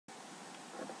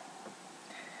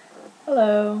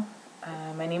Hello,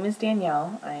 my name is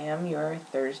Danielle. I am your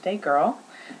Thursday girl.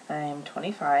 I am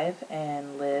 25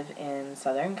 and live in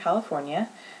Southern California.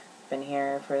 Been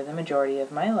here for the majority of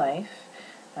my life.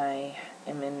 I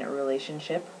am in a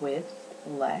relationship with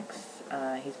Lex.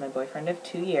 He's my boyfriend of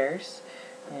 2 years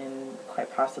and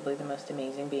quite possibly the most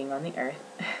amazing being on the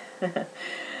earth.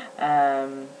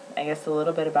 I guess a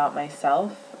little bit about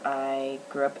myself. I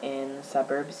grew up in the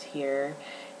suburbs here,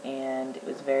 and it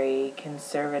was a very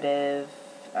conservative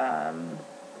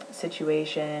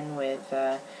situation with,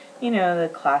 the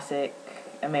classic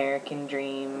American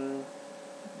dream,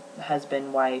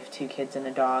 husband, wife, 2 kids and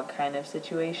a dog kind of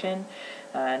situation.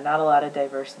 Not a lot of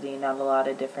diversity, not a lot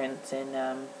of difference in,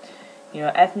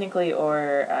 ethnically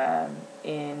or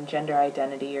in gender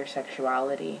identity or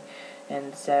sexuality.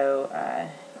 And so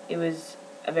it was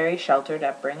a very sheltered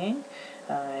upbringing.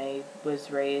 I was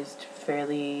raised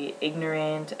fairly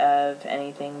ignorant of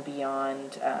anything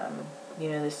beyond,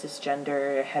 the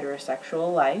cisgender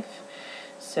heterosexual life.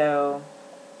 So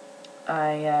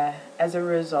I, as a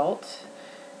result,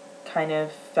 kind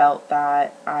of felt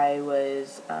that I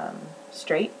was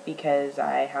straight because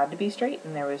I had to be straight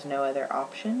and there was no other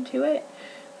option to it.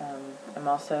 I'm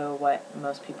also what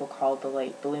most people call the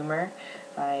late bloomer.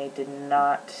 I did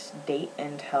not date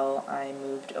until I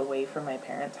moved away from my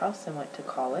parents' house and went to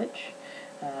college.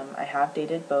 I have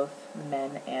dated both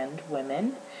men and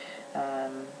women,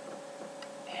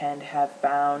 and have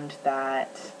found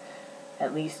that,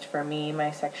 at least for me,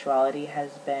 my sexuality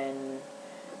has been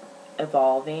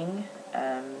evolving,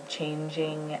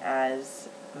 changing as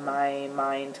my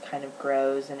mind kind of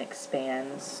grows and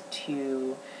expands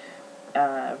to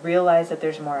realize that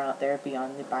there's more out there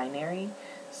beyond the binary.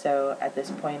 So at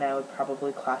this point I would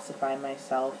probably classify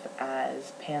myself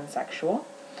as pansexual.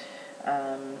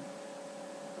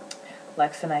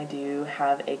 Lex and I do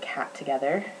have a cat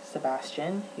together,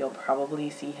 Sebastian. You'll probably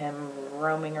see him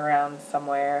roaming around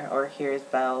somewhere or hear his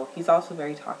bell. He's also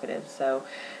very talkative, so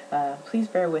please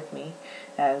bear with me,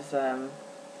 as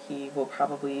he will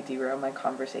probably derail my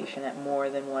conversation at more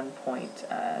than one point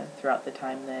throughout the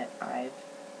time that I've,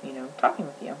 talking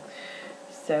with you.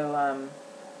 So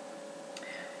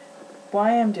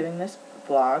why I'm doing this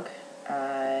vlog,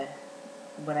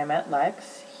 when I met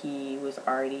Lex, he was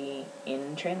already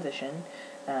in transition.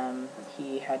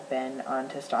 He had been on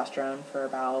testosterone for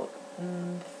about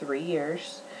 3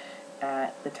 years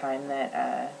at the time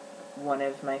that one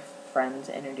of my friends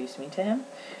introduced me to him,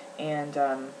 and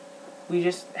we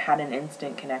just had an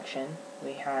instant connection.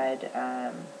 We had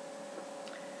a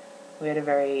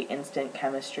very instant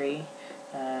chemistry.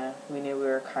 We knew we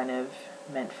were kind of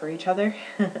meant for each other.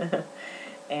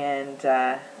 And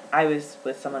I was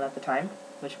with someone at the time,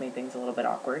 which made things a little bit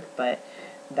awkward, but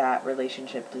that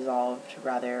relationship dissolved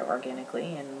rather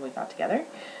organically and we got together.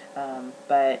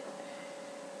 But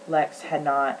Lex had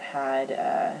not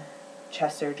had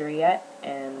chest surgery yet,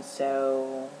 and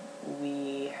so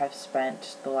we have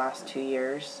spent the last 2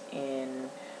 years in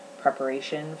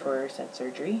preparation for said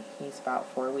surgery. He's about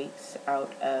 4 weeks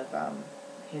out of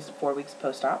his 4 weeks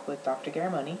post-op with Dr.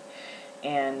 Garamoni,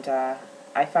 and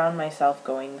I found myself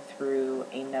going through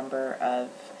a number of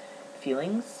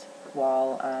feelings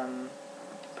while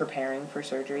preparing for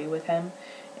surgery with him,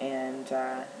 and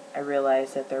I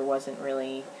realized that there wasn't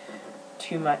really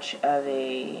too much of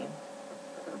a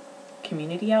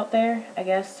community out there, I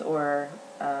guess, or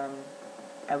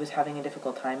I was having a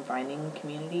difficult time finding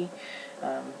community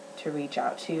to reach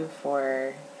out to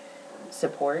for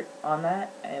support on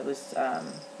that. It was,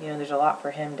 there's a lot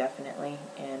for him, definitely,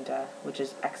 and which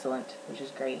is excellent, which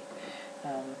is great.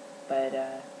 But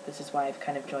this is why I've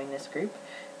kind of joined this group,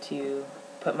 to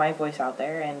put my voice out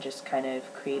there and just kind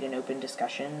of create an open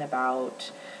discussion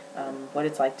about what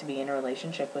it's like to be in a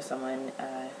relationship with someone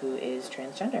who is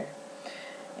transgender.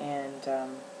 And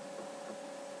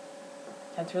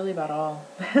that's really about all.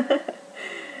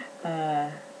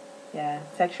 Yeah,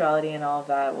 sexuality and all of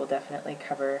that we'll definitely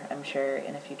cover, I'm sure,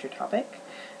 in a future topic.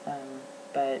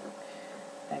 But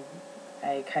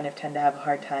I kind of tend to have a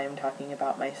hard time talking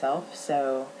about myself,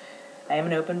 so I am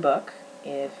an open book.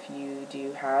 If you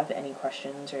do have any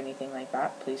questions or anything like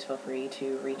that, please feel free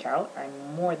to reach out.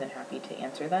 I'm more than happy to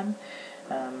answer them.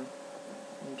 I'm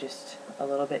just a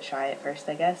little bit shy at first,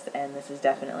 I guess, and this is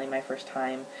definitely my first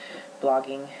time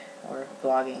blogging or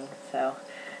vlogging, so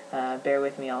bear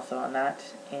with me also on that,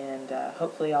 and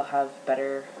hopefully I'll have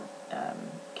better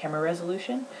camera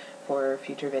resolution for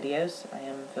future videos. I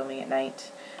am filming at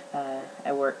night.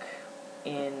 I work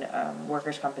in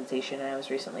workers' compensation, and I was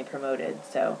recently promoted,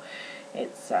 so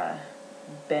it's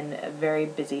been a very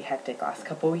busy, hectic last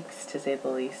couple weeks, to say the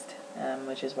least,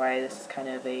 which is why this is kind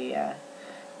of a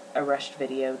a rushed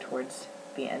video towards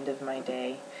the end of my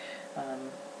day.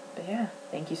 But yeah,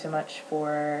 thank you so much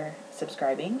for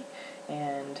subscribing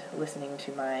and listening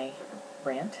to my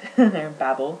rant, or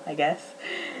babble, I guess.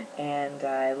 And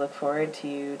I look forward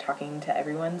to talking to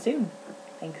everyone soon.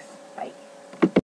 Thanks. Bye.